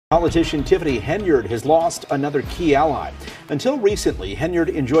Politician Tiffany Henyard has lost another key ally. Until recently, Henyard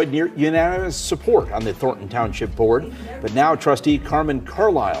enjoyed near unanimous support on the Thornton Township Board, but now trustee Carmen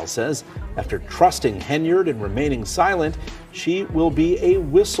Carlisle says after trusting Henyard and remaining silent, she will be a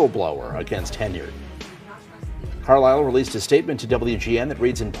whistleblower against Henyard. Carlisle released a statement to WGN that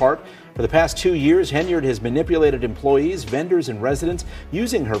reads in part, "For the past 2 years, Henyard has manipulated employees, vendors, and residents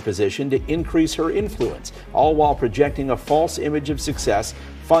using her position to increase her influence, all while projecting a false image of success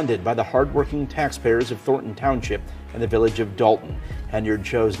funded by the hardworking taxpayers of Thornton Township and the village of Dolton. Henyard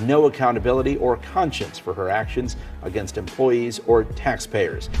shows no accountability or conscience for her actions against employees or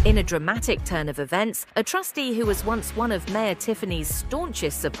taxpayers." In a dramatic turn of events, a trustee who was once one of Mayor Tiffany's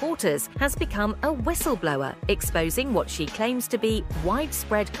staunchest supporters has become a whistleblower, exposing what she claims to be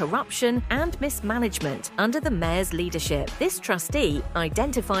widespread corruption and mismanagement under the mayor's leadership. This trustee,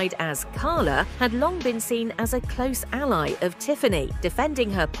 identified as Carla, had long been seen as a close ally of Tiffany,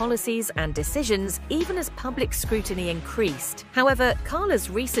 defending her policies and decisions even as public scrutiny increased. However, Carla's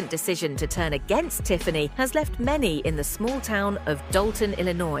recent decision to turn against Tiffany has left many in the small town of Dolton,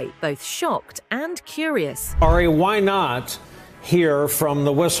 Illinois, both shocked and curious. Ari, why not hear from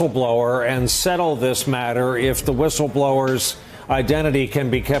the whistleblower and settle this matter if the whistleblower's identity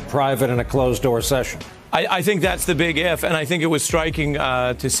can be kept private in a closed-door session? I think that's the big if, and I think it was striking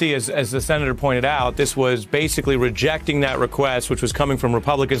to see, as the senator pointed out, this was basically rejecting that request, which was coming from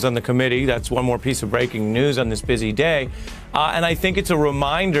Republicans on the committee. That's one more piece of breaking news on this busy day. And I think it's a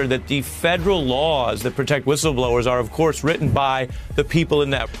reminder that the federal laws that protect whistleblowers are, of course, written by the people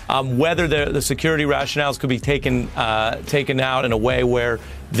in that. Whether the security rationales could be taken out in a way where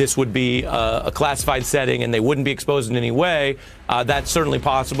this would be a classified setting and they wouldn't be exposed in any way, that's certainly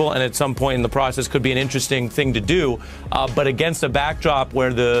possible, and at some point in the process could be an interesting thing to do. But against a backdrop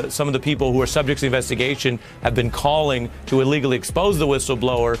where some of the people who are subjects to investigation have been calling to illegally expose the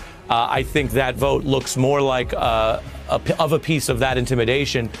whistleblower, I think that vote looks more like of a piece of that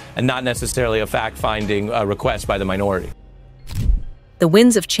intimidation and not necessarily a fact-finding request by the minority. The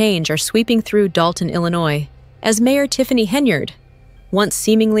winds of change are sweeping through Dolton, Illinois, as Mayor Tiffany Henyard, once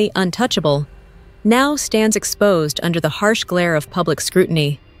seemingly untouchable, now stands exposed under the harsh glare of public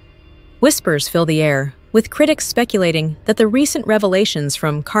scrutiny. Whispers fill the air, with critics speculating that the recent revelations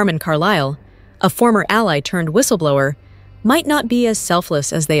from Carmen Carlisle, a former ally turned whistleblower, might not be as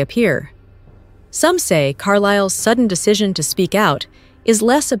selfless as they appear. Some say Carlisle's sudden decision to speak out is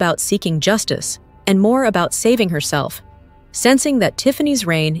less about seeking justice and more about saving herself, sensing that Tiffany's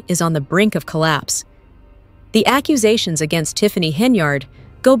reign is on the brink of collapse. The accusations against Tiffany Henyard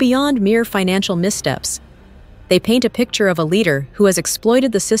go beyond mere financial missteps. They paint a picture of a leader who has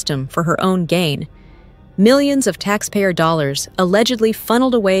exploited the system for her own gain. Millions of taxpayer dollars, allegedly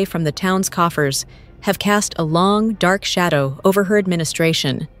funneled away from the town's coffers, have cast a long, dark shadow over her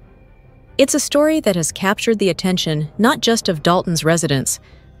administration. It's a story that has captured the attention not just of Dolton's residents,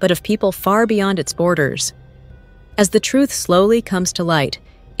 but of people far beyond its borders. As the truth slowly comes to light,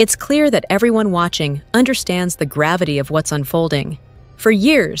 it's clear that everyone watching understands the gravity of what's unfolding. For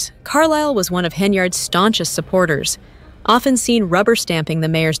years, Carlisle was one of Henyard's staunchest supporters, often seen rubber-stamping the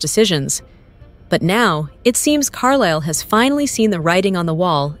mayor's decisions. But now, it seems Carlisle has finally seen the writing on the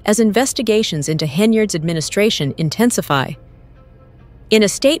wall as investigations into Henyard's administration intensify. In a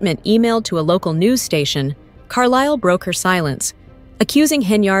statement emailed to a local news station, Carlisle broke her silence, accusing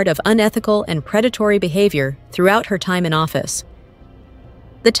Henyard of unethical and predatory behavior throughout her time in office.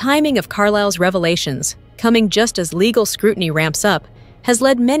 The timing of Carlisle's revelations, coming just as legal scrutiny ramps up, has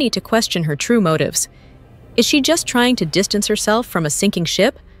led many to question her true motives. Is she just trying to distance herself from a sinking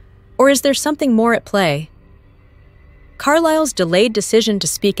ship, or is there something more at play? Carlisle's delayed decision to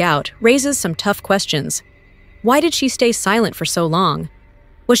speak out raises some tough questions. Why did she stay silent for so long?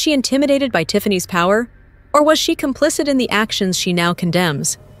 Was she intimidated by Tiffany's power, or was she complicit in the actions she now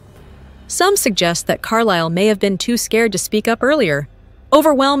condemns? Some suggest that Carlisle may have been too scared to speak up earlier,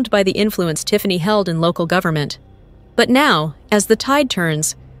 overwhelmed by the influence Tiffany held in local government. But now, as the tide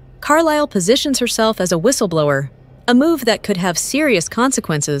turns, Carlisle positions herself as a whistleblower, a move that could have serious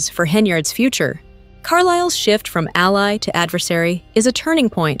consequences for Henyard's future. Carlisle's shift from ally to adversary is a turning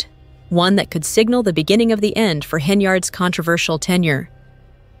point, one that could signal the beginning of the end for Henyard's controversial tenure.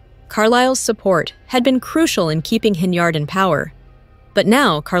 Carlisle's support had been crucial in keeping Henyard in power, but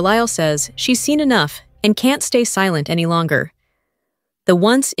now Carlisle says she's seen enough and can't stay silent any longer. The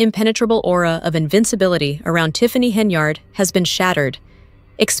once impenetrable aura of invincibility around Tiffany Henyard has been shattered,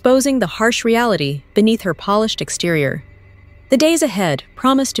 exposing the harsh reality beneath her polished exterior. The days ahead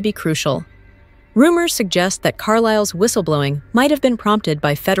promise to be crucial. Rumors suggest that Carlisle's whistleblowing might have been prompted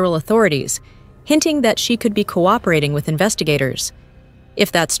by federal authorities, hinting that she could be cooperating with investigators.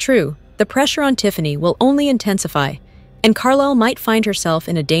 If that's true, the pressure on Tiffany will only intensify, and Carlisle might find herself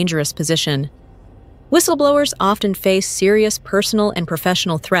in a dangerous position. Whistleblowers often face serious personal and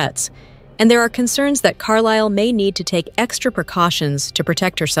professional threats, and there are concerns that Carlisle may need to take extra precautions to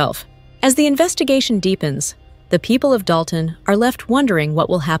protect herself. As the investigation deepens, the people of Dolton are left wondering what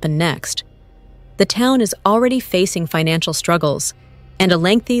will happen next. The town is already facing financial struggles, and a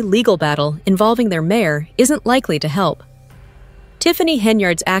lengthy legal battle involving their mayor isn't likely to help. Tiffany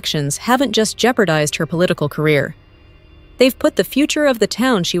Henyard's actions haven't just jeopardized her political career. They've put the future of the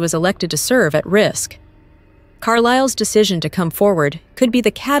town she was elected to serve at risk. Carlisle's decision to come forward could be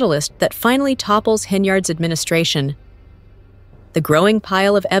the catalyst that finally topples Henyard's administration. The growing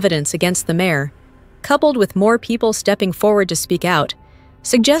pile of evidence against the mayor, coupled with more people stepping forward to speak out,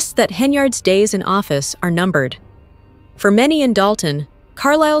 suggests that Henyard's days in office are numbered. For many in Dolton,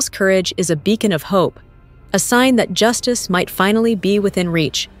 Carlisle's courage is a beacon of hope, a sign that justice might finally be within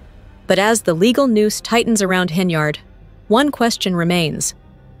reach. But as the legal noose tightens around Henyard, one question remains.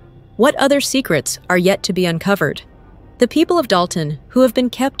 What other secrets are yet to be uncovered? The people of Dolton, who have been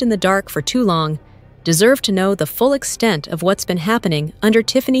kept in the dark for too long, deserve to know the full extent of what's been happening under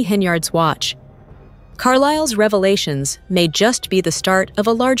Tiffany Henyard's watch. Carlisle's revelations may just be the start of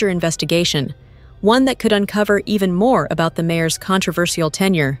a larger investigation, one that could uncover even more about the mayor's controversial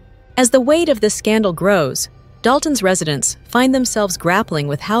tenure. As the weight of this scandal grows, Dolton's residents find themselves grappling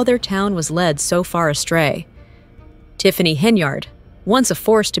with how their town was led so far astray. Tiffany Henyard, once a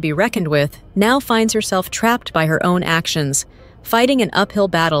force to be reckoned with, now finds herself trapped by her own actions, fighting an uphill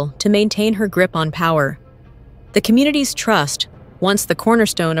battle to maintain her grip on power. The community's trust, once the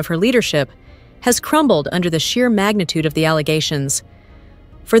cornerstone of her leadership, has crumbled under the sheer magnitude of the allegations.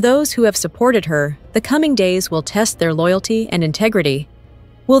 For those who have supported her, the coming days will test their loyalty and integrity.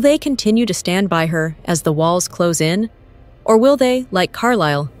 Will they continue to stand by her as the walls close in? Or will they, like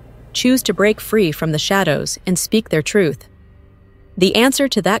Carlisle, choose to break free from the shadows and speak their truth? The answer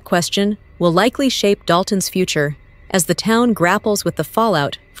to that question will likely shape Dolton's future as the town grapples with the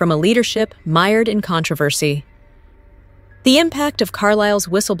fallout from a leadership mired in controversy. The impact of Carlisle's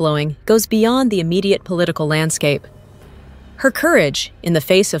whistleblowing goes beyond the immediate political landscape. Her courage, in the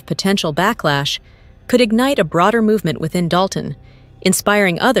face of potential backlash, could ignite a broader movement within Dolton,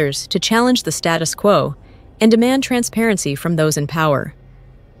 inspiring others to challenge the status quo and demand transparency from those in power.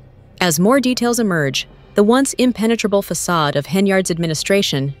 As more details emerge, the once impenetrable facade of Henyard's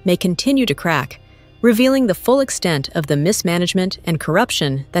administration may continue to crack, revealing the full extent of the mismanagement and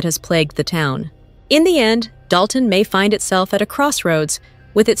corruption that has plagued the town. In the end, Dolton may find itself at a crossroads,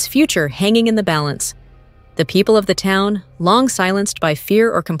 with its future hanging in the balance. The people of the town, long silenced by fear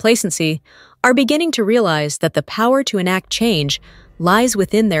or complacency, are beginning to realize that the power to enact change lies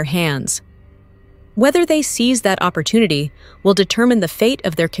within their hands. Whether they seize that opportunity will determine the fate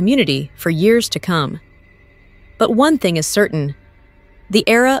of their community for years to come. But one thing is certain: the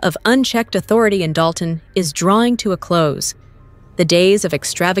era of unchecked authority in Dolton is drawing to a close. The days of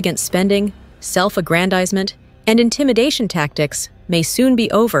extravagant spending, self-aggrandizement, and intimidation tactics may soon be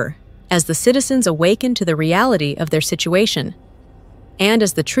over as the citizens awaken to the reality of their situation. And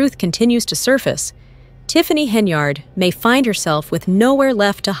as the truth continues to surface, Tiffany Henyard may find herself with nowhere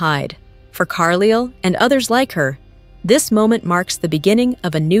left to hide. For Carlisle and others like her, this moment marks the beginning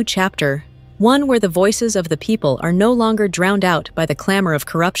of a new chapter, one where the voices of the people are no longer drowned out by the clamor of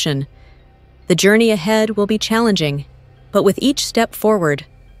corruption. The journey ahead will be challenging, but with each step forward,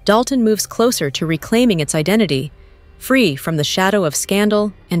 Dolton moves closer to reclaiming its identity, free from the shadow of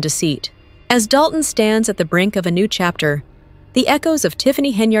scandal and deceit. As Dolton stands at the brink of a new chapter, the echoes of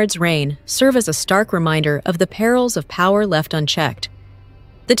Tiffany Henyard's reign serve as a stark reminder of the perils of power left unchecked.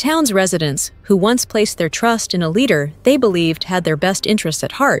 The town's residents, who once placed their trust in a leader they believed had their best interests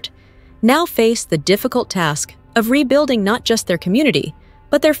at heart, now face the difficult task of rebuilding not just their community,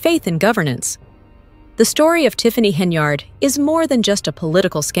 but their faith in governance. The story of Tiffany Henyard is more than just a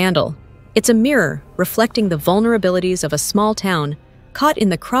political scandal. It's a mirror reflecting the vulnerabilities of a small town caught in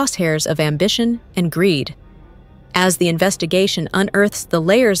the crosshairs of ambition and greed. As the investigation unearths the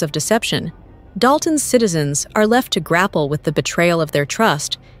layers of deception, Dolton's citizens are left to grapple with the betrayal of their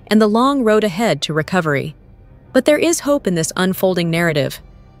trust and the long road ahead to recovery. But there is hope in this unfolding narrative.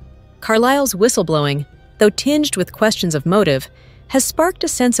 Carlisle's whistleblowing, though tinged with questions of motive, has sparked a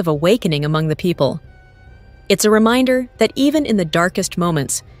sense of awakening among the people. It's a reminder that even in the darkest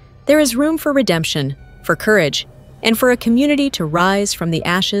moments, there is room for redemption, for courage, and for a community to rise from the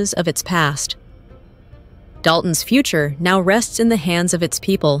ashes of its past. Dolton's future now rests in the hands of its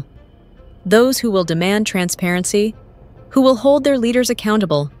people. Those who will demand transparency, who will hold their leaders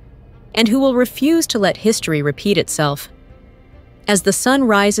accountable, and who will refuse to let history repeat itself. As the sun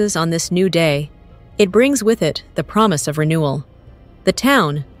rises on this new day, it brings with it the promise of renewal. The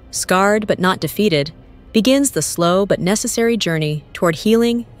town, scarred but not defeated, begins the slow but necessary journey toward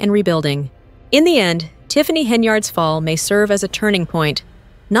healing and rebuilding. In the end, Tiffany Henyard's fall may serve as a turning point,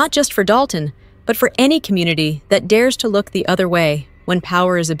 not just for Dolton, but for any community that dares to look the other way when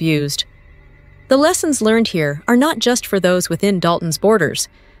power is abused. The lessons learned here are not just for those within Dolton's borders,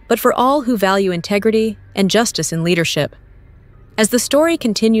 but for all who value integrity and justice in leadership. As the story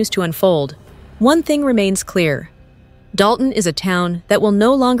continues to unfold, one thing remains clear. Dolton is a town that will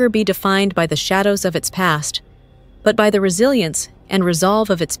no longer be defined by the shadows of its past, but by the resilience and resolve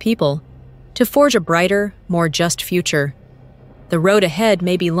of its people to forge a brighter, more just future. The road ahead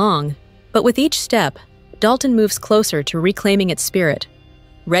may be long, but with each step, Dolton moves closer to reclaiming its spirit,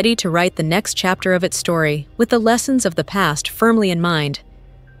 ready to write the next chapter of its story with the lessons of the past firmly in mind.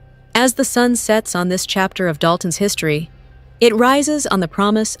 As the sun sets on this chapter of Dolton's history, it rises on the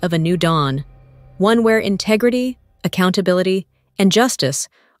promise of a new dawn, one where integrity, accountability, and justice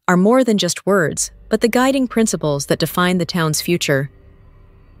are more than just words, but the guiding principles that define the town's future.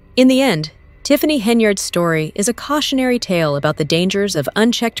 In the end, Tiffany Henyard's story is a cautionary tale about the dangers of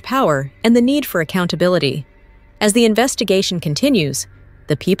unchecked power and the need for accountability. As the investigation continues,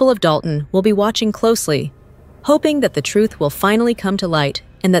 the people of Dolton will be watching closely, hoping that the truth will finally come to light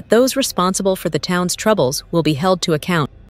and that those responsible for the town's troubles will be held to account.